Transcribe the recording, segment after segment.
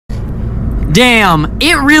Damn,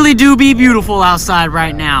 it really do be beautiful outside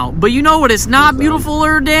right now. But you know what it's not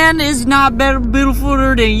beautifuler than? It's not better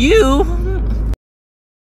beautifuler than you.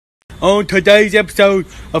 On today's episode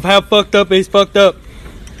of How Fucked Up Is Fucked Up.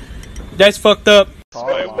 That's fucked up.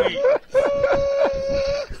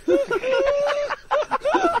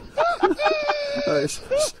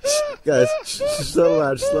 Guys, just let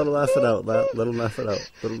him laugh it out. Let him laugh it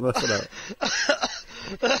out. Let him laugh it out.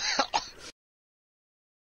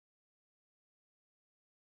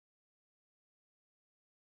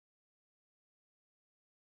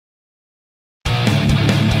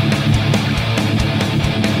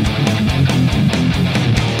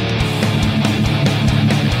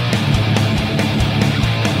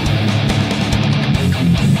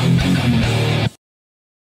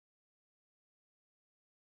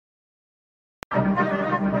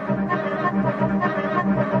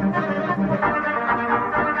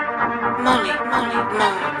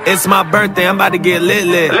 It's my birthday, I'm about to get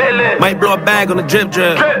lit. Might blow a bag on the drip.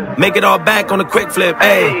 Make it all back on the quick flip.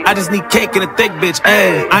 Ayy, I just need cake and a thick bitch.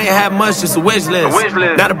 Ayy, I ain't have much, just a wish list.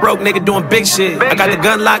 Not a broke nigga doing big shit. I got the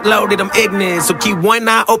gun lock loaded, I'm ignorant. So keep one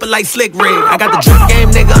eye open like Slick Rick. I got the drip game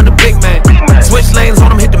nigga on the big man. Switch lanes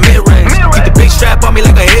on him, hit the mid range. Keep the big strap on me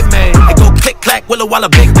like a hitman. It go click clack, Willow while a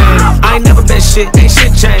big bang. I ain't never been shit, ain't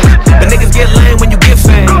shit changed. The niggas get lame when you get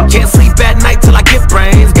fame. Can't sleep at night till I get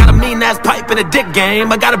brains. Got a mean ass pipe in a dick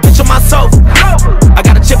game. I got a bitch on my sofa. I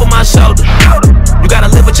got a chip on my shoulder. You gotta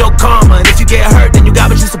live with your karma, and if you get hurt, then you got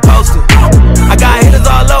what you supposed to. I got hitters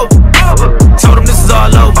all over. Told them this is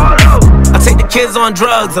all over. I take the kids on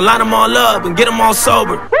drugs and line them all up and get them all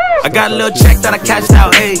sober. I got a little check that I cashed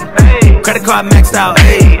out, ayy. Credit card maxed out,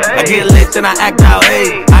 ayy. I get lit then I act out,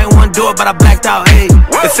 ayy. I ain't wanna do it but I blacked out, ayy.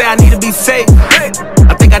 They say I need to be safe.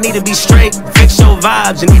 I think I need to be straight. Fix your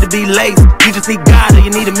vibes, you need to be laced. You just need God or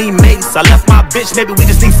you need to meet Mace. I left my bitch, maybe we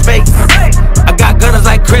just need space. I got gunners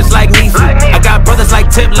like Chris, like Niecy. I got brothers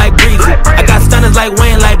like Tip, like Breezy. I got stunners like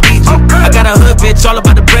Wayne, like BG. I got a hood bitch all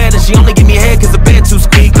about the bread, and she only give me head cause the bed too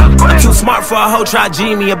squeaky. I'm too smart for a hoe try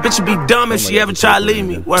G me. A bitch would be dumb if she ever try leave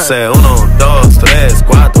me. Say 1, 2, 3,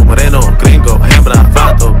 4, moreno, gringo, hembra,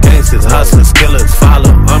 vato, gangsters, hustlers, killers,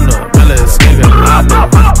 follow. I'm the realest nigga I know.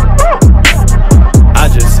 I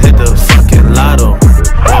just hit the fucking lotto.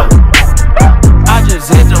 I just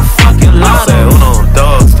hit the fucking lotto. Say 1,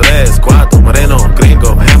 2, 3, 4, moreno,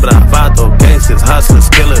 gringo, hembra, vato, gangsters, hustlers,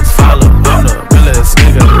 killers, follow. I'm the realest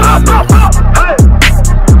nigga I know.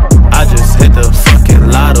 I just hit the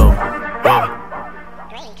fucking lotto.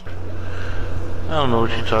 I don't know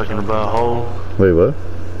what you're talking about, ho. Wait, what?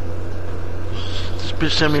 This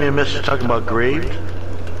bitch sent me a message talking about Graved.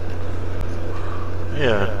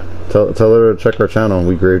 Yeah. Tell her to check our channel.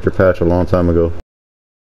 We graved your patch a long time ago.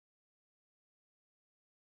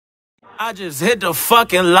 I just hit the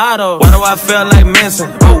fucking lotto. Why do I feel like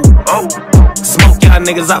Manson? Oh. Smoke y'all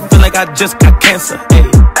niggas, I feel like I just got cancer. Hey.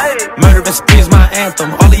 Murder and spree's my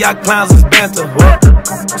anthem. All of y'all clowns is banter.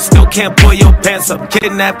 Still can't pull your pants up.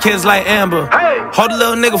 Kidnap kids like Amber. Hold a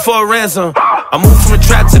little nigga for a ransom. I moved from the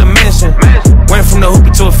trap to the mansion. Went from the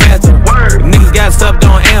hoopy to a phantom. Niggas got stuff,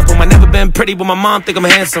 don't amp 'em. I never been pretty, but my mom think I'm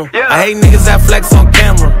handsome. I hate niggas that flex on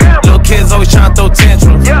camera. Little kids always trying to throw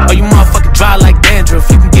tantrums. Oh, you motherfucking dry like dandruff.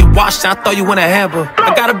 You can get washed, I throw you in a hamper.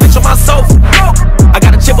 I got a bitch on my sofa. I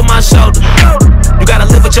got a chip on my shoulder. You gotta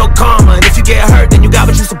live with your karma, and if you get hurt, then you got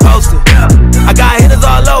what you supposed to. I got hitters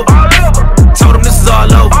all over. Told them this is all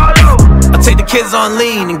over. I take the kids on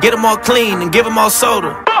lean and get them all clean and give them all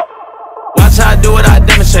soda. Watch how I do it, I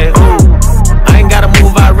demonstrate. Ooh, I ain't gotta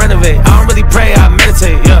move, I renovate. I don't really pray, I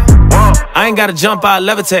meditate. Yeah, I ain't gotta jump, I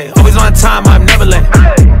levitate. Always on time, I'm never late.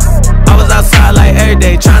 I was outside like every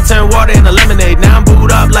day, trying to turn water into lemonade. Now I'm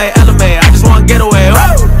booed up like LMA. I just want to get away.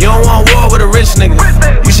 You don't want war with a rich nigga.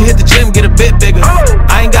 You should hit the gym, get a bit bigger.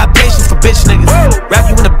 I ain't got patience for bitch niggas. Wrap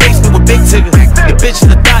you in the basement with big tiggers. Your bitch in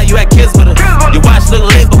the thigh, you had kids with her. Your watch look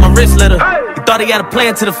late, but my wrist lit her. You thought he had a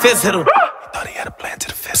plan to the fist hit him.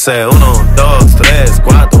 Say 1, 2, 3,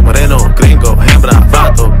 4, moreno, gringo, hembra,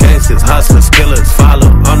 vato, gangsters, hustlers, killers, follow.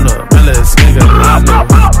 I'm the realest nigga I know.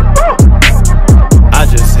 I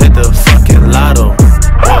just hit the fucking lotto.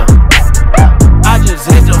 I just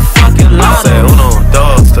hit the fucking lotto. Say 1,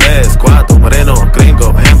 2, 3, 4, moreno,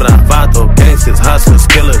 gringo, hembra, vato, gangsters, hustlers,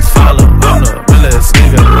 killers, follow. I'm the realest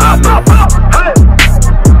nigga I know.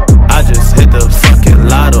 I just hit the fucking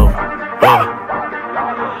lotto.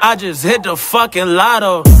 I just hit the fucking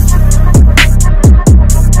lotto.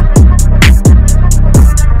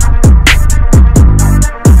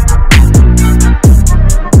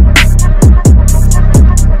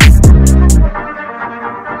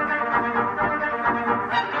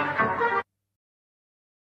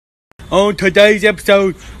 on today's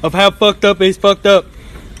episode of How Fucked Up Is Fucked Up.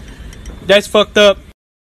 That's fucked up.